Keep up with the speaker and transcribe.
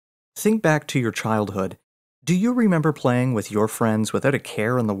Think back to your childhood. Do you remember playing with your friends without a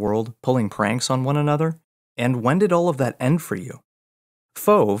care in the world, pulling pranks on one another? And when did all of that end for you?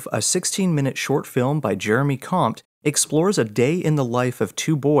 Fauve, a 16-minute short film by Jeremy Comte, explores a day in the life of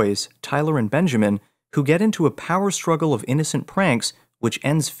two boys, Tyler and Benjamin, who get into a power struggle of innocent pranks, which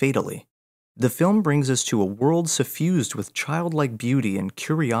ends fatally. The film brings us to a world suffused with childlike beauty and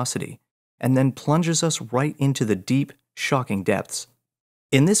curiosity, and then plunges us right into the deep, shocking depths.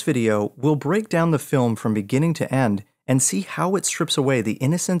 In this video, we'll break down the film from beginning to end and see how it strips away the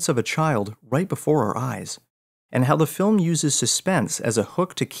innocence of a child right before our eyes, and how the film uses suspense as a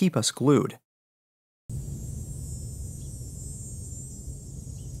hook to keep us glued.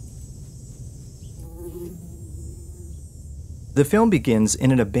 The film begins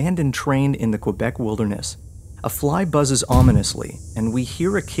in an abandoned train in the Quebec wilderness. A fly buzzes ominously, and we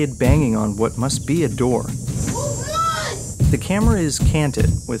hear a kid banging on what must be a door. The camera is canted,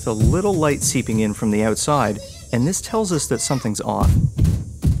 with a little light seeping in from the outside, and this tells us that something's off.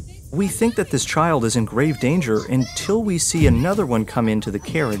 We think that this child is in grave danger until we see another one come into the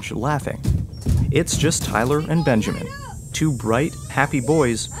carriage laughing. It's just Tyler and Benjamin, two bright, happy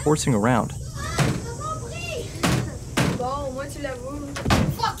boys horsing around.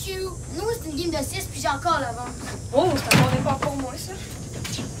 Fuck you! Nous, c'est une game de 6 puis j'ai encore l'avant. Oh, c'est encore pas pour moi, ça.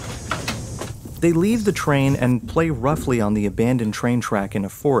 They leave the train and play roughly on the abandoned train track in a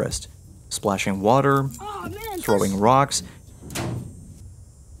forest, splashing water, throwing rocks,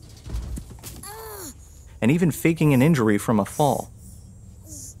 and even faking an injury from a fall.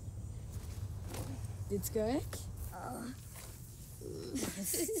 It's correct?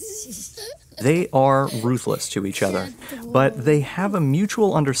 They are ruthless to each other, but they have a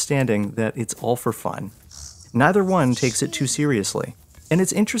mutual understanding that it's all for fun. Neither one takes it too seriously. And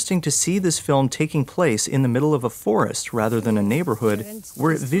it's interesting to see this film taking place in the middle of a forest rather than a neighborhood,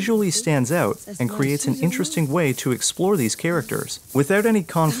 where it visually stands out and creates an interesting way to explore these characters, without any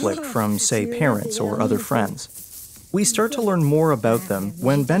conflict from, say, parents or other friends. We start to learn more about them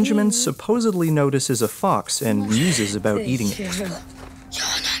when Benjamin supposedly notices a fox and muses about eating it.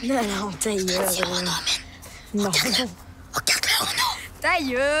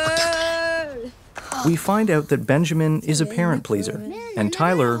 We find out that Benjamin is a parent pleaser, and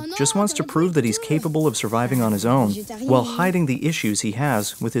Tyler just wants to prove that he's capable of surviving on his own, while hiding the issues he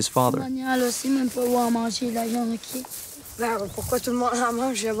has with his father. Pourquoi tout le monde en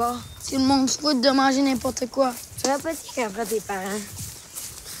mange là-bas? Tout le monde se fout de manger n'importe quoi. Tu vas pas dire qu'après tes parents.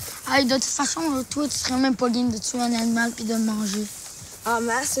 Hey, de toute façon, toi, tu serais même pas game de tuer un animal puis de le manger. Ah,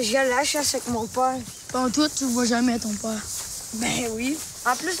 mince, j'ai la chasse avec mon père. Bon, toi, tu le vois jamais ton père. Ben oui.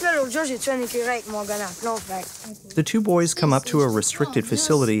 En plus, là, l'autre jour, j'ai tué un écureuil avec mon gun à plomb, fait. The two boys come up to a restricted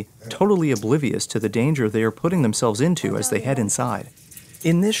facility, totally oblivious to the danger they are putting themselves into as they head inside.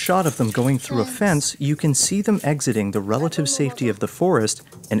 In this shot of them going through a fence, you can see them exiting the relative safety of the forest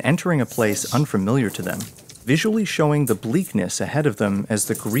and entering a place unfamiliar to them, visually showing the bleakness ahead of them as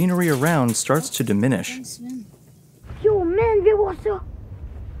the greenery around starts to diminish. Yo, man, viens voir ça!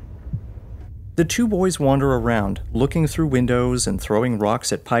 The two boys wander around, looking through windows and throwing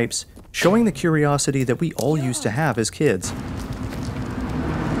rocks at pipes, showing the curiosity that we all used to have as kids.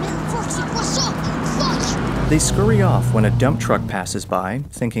 They scurry off when a dump truck passes by,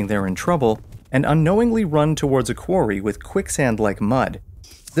 thinking they're in trouble, and unknowingly run towards a quarry with quicksand-like mud.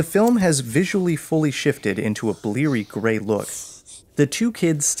 The film has visually fully shifted into a bleary gray look. The two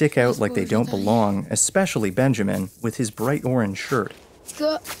kids stick out like they don't belong, especially Benjamin, with his bright orange shirt.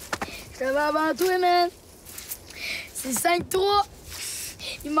 Ça va avant toi, man. C'est 5-3.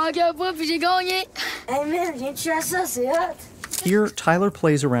 Il manque un pas, puis j'ai gagné. Hey, man, viens tuer ça, c'est hot. Here, Tyler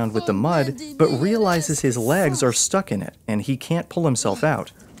plays around with the mud, but realizes his legs are stuck in it, and he can't pull himself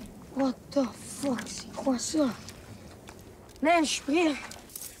out. What the fuck, c'est quoi ça? Man, je suis pris.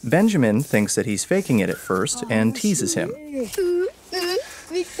 Benjamin thinks that he's faking it at first and teases him.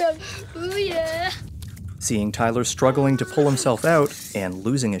 Victor, oh yeah. Seeing Tyler struggling to pull himself out and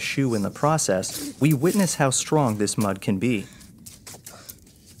losing a shoe in the process, we witness how strong this mud can be.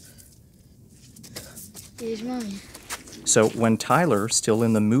 So when Tyler, still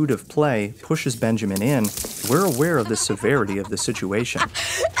in the mood of play, pushes Benjamin in, we're aware of the severity of the situation.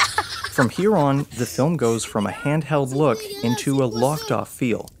 From here on, the film goes from a handheld look into a locked-off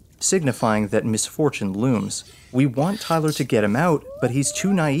feel, signifying that misfortune looms. We want Tyler to get him out, but he's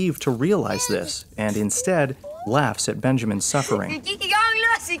too naive to realize this, and instead laughs at Benjamin's suffering.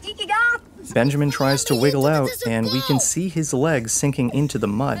 Benjamin tries to wiggle out, and we can see his legs sinking into the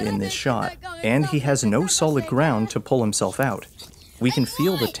mud in this shot, and he has no solid ground to pull himself out. We can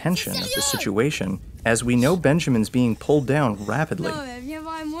feel the tension of the situation as we know Benjamin's being pulled down rapidly. Non, mais viens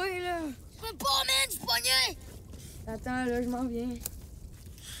vers moi, là. Pas, man, je suis pogné! Attends, là, je m'en viens.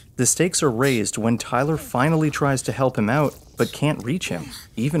 The stakes are raised when Tyler finally tries to help him out, but can't reach him,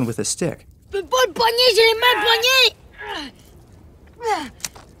 even with a stick. Je peux pas le pogner, j'ai les mains poignées!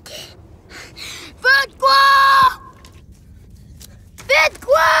 Faites quoi? Faites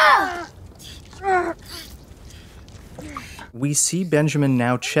quoi? We see Benjamin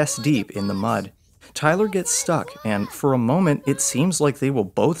now chest deep in the mud. Tyler gets stuck, and for a moment it seems like they will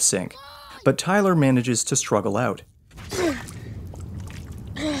both sink. But Tyler manages to struggle out.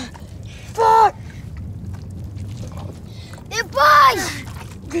 Fuck! Dépêche!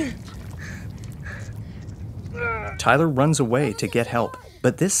 Tyler runs away to get help,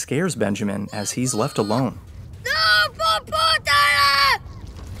 but this scares Benjamin as he's left alone. Non, papa, Tyler!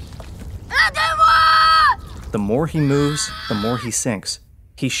 Aidez-moi! The more he moves, the more he sinks.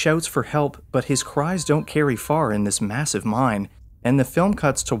 He shouts for help, but his cries don't carry far in this massive mine, and the film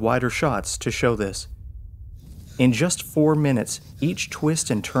cuts to wider shots to show this. In just 4 minutes, each twist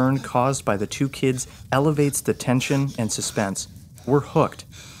and turn caused by the two kids elevates the tension and suspense. We're hooked.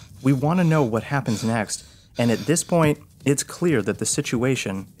 We want to know what happens next, and at this point, it's clear that the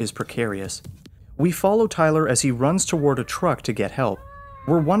situation is precarious. We follow Tyler as he runs toward a truck to get help.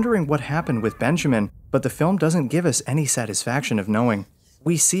 We're wondering what happened with Benjamin, but the film doesn't give us any satisfaction of knowing.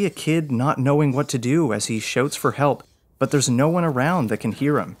 We see a kid not knowing what to do as he shouts for help, but there's no one around that can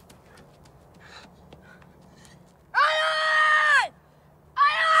hear him.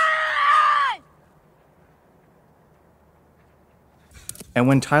 And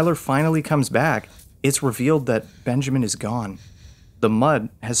when Tyler finally comes back, it's revealed that Benjamin is gone. The mud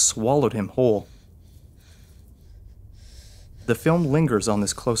has swallowed him whole. The film lingers on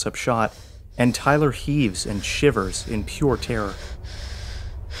this close-up shot, and Tyler heaves and shivers in pure terror.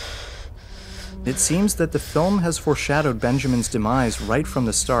 It seems that the film has foreshadowed Benjamin's demise right from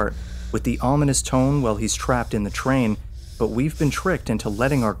the start, with the ominous tone while he's trapped in the train, but we've been tricked into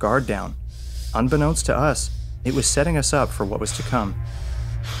letting our guard down. Unbeknownst to us, it was setting us up for what was to come.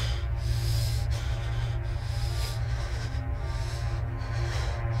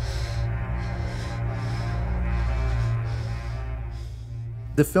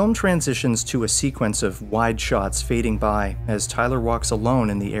 The film transitions to a sequence of wide shots fading by as Tyler walks alone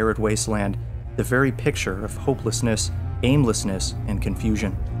in the arid wasteland, the very picture of hopelessness, aimlessness, and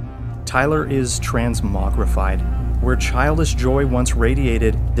confusion. Tyler is transmogrified. Where childish joy once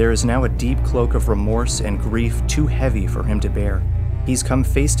radiated, there is now a deep cloak of remorse and grief too heavy for him to bear. He's come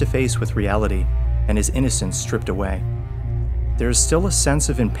face to face with reality, and his innocence stripped away. There is still a sense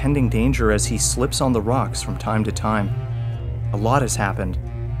of impending danger as he slips on the rocks from time to time. A lot has happened,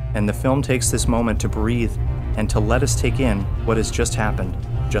 and the film takes this moment to breathe and to let us take in what has just happened,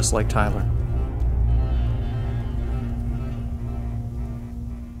 just like Tyler.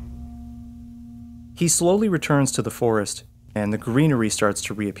 He slowly returns to the forest, and the greenery starts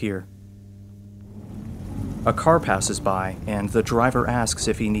to reappear. A car passes by, and the driver asks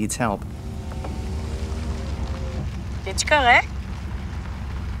if he needs help. Es-tu correct?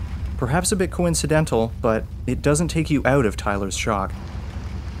 Perhaps a bit coincidental, but it doesn't take you out of Tyler's shock.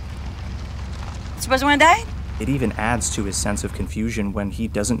 As-tu besoin d'aide? It even adds to his sense of confusion when he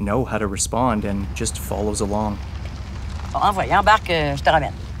doesn't know how to respond and just follows along. Bon, envoie, embarque, je te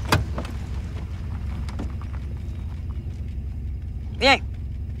ramène. Viens.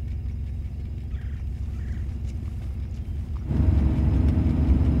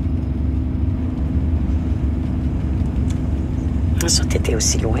 Pas sûr que t'étais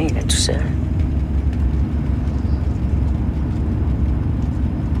aussi loin, là, tout seul.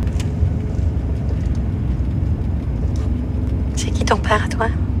 C'est qui ton père à toi?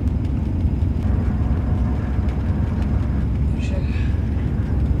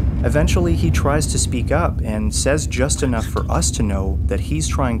 Eventually, he tries to speak up and says just enough for us to know that he's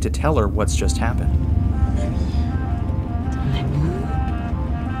trying to tell her what's just happened.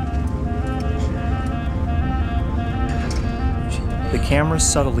 The camera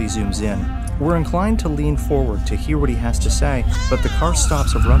subtly zooms in. We're inclined to lean forward to hear what he has to say, but the car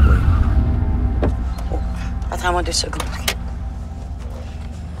stops abruptly. Attends-moi 2 secondes.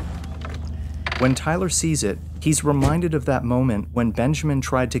 When Tyler sees it, he's reminded of that moment when Benjamin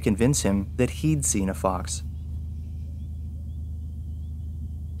tried to convince him that he'd seen a fox.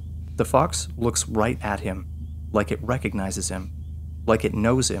 The fox looks right at him, like it recognizes him, like it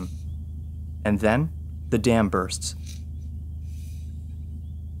knows him. And then, the dam bursts.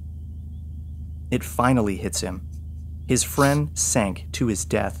 It finally hits him. His friend sank to his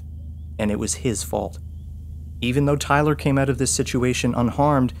death, and it was his fault. Even though Tyler came out of this situation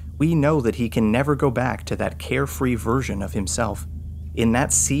unharmed, we know that he can never go back to that carefree version of himself. In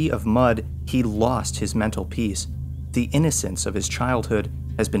that sea of mud, he lost his mental peace. The innocence of his childhood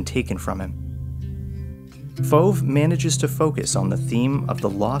has been taken from him. Fauve manages to focus on the theme of the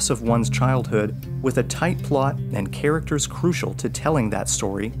loss of one's childhood with a tight plot and characters crucial to telling that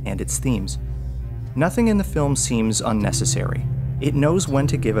story and its themes. Nothing in the film seems unnecessary. It knows when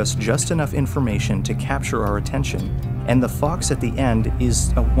to give us just enough information to capture our attention, and the fox at the end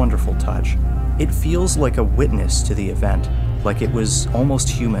is a wonderful touch. It feels like a witness to the event, like it was almost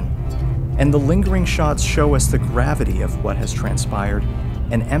human. And the lingering shots show us the gravity of what has transpired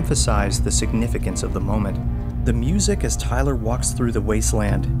and emphasize the significance of the moment. The music as Tyler walks through the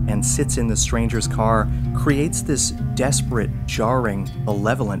wasteland and sits in the stranger's car creates this desperate, jarring,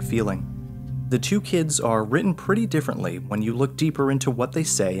 malevolent feeling. The two kids are written pretty differently when you look deeper into what they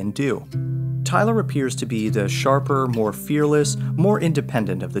say and do. Tyler appears to be the sharper, more fearless, more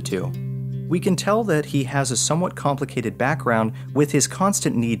independent of the two. We can tell that he has a somewhat complicated background with his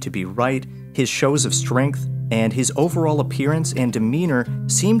constant need to be right, his shows of strength, and his overall appearance and demeanor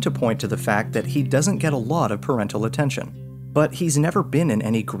seem to point to the fact that he doesn't get a lot of parental attention. But he's never been in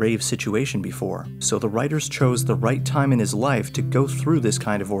any grave situation before, so the writers chose the right time in his life to go through this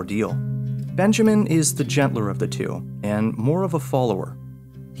kind of ordeal. Benjamin is the gentler of the two, and more of a follower.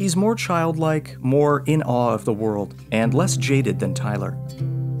 He's more childlike, more in awe of the world, and less jaded than Tyler.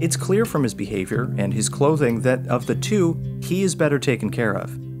 It's clear from his behavior and his clothing that of the two, he is better taken care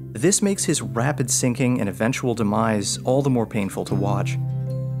of. This makes his rapid sinking and eventual demise all the more painful to watch.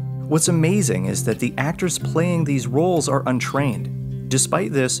 What's amazing is that the actors playing these roles are untrained.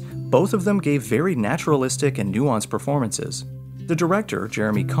 Despite this, both of them gave very naturalistic and nuanced performances. The director,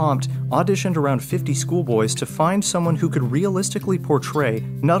 Jeremy Comte, auditioned around 50 schoolboys to find someone who could realistically portray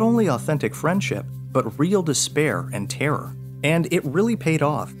not only authentic friendship, but real despair and terror. And it really paid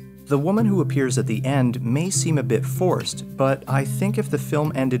off. The woman who appears at the end may seem a bit forced, but I think if the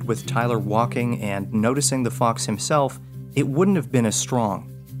film ended with Tyler walking and noticing the fox himself, it wouldn't have been as strong.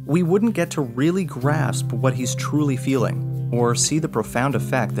 We wouldn't get to really grasp what he's truly feeling, or see the profound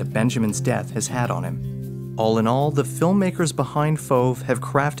effect that Benjamin's death has had on him. All in all, the filmmakers behind Fauve have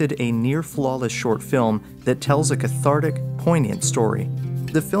crafted a near-flawless short film that tells a cathartic, poignant story.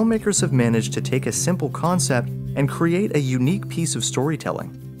 The filmmakers have managed to take a simple concept and create a unique piece of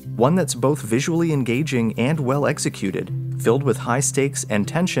storytelling. One that's both visually engaging and well executed, filled with high stakes and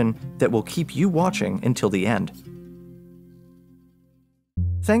tension that will keep you watching until the end.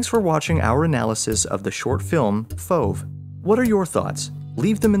 Thanks for watching our analysis of the short film, Fauve. What are your thoughts?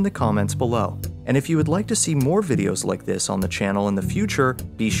 Leave them in the comments below. And if you would like to see more videos like this on the channel in the future,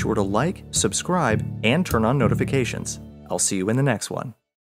 be sure to like, subscribe, and turn on notifications. I'll see you in the next one.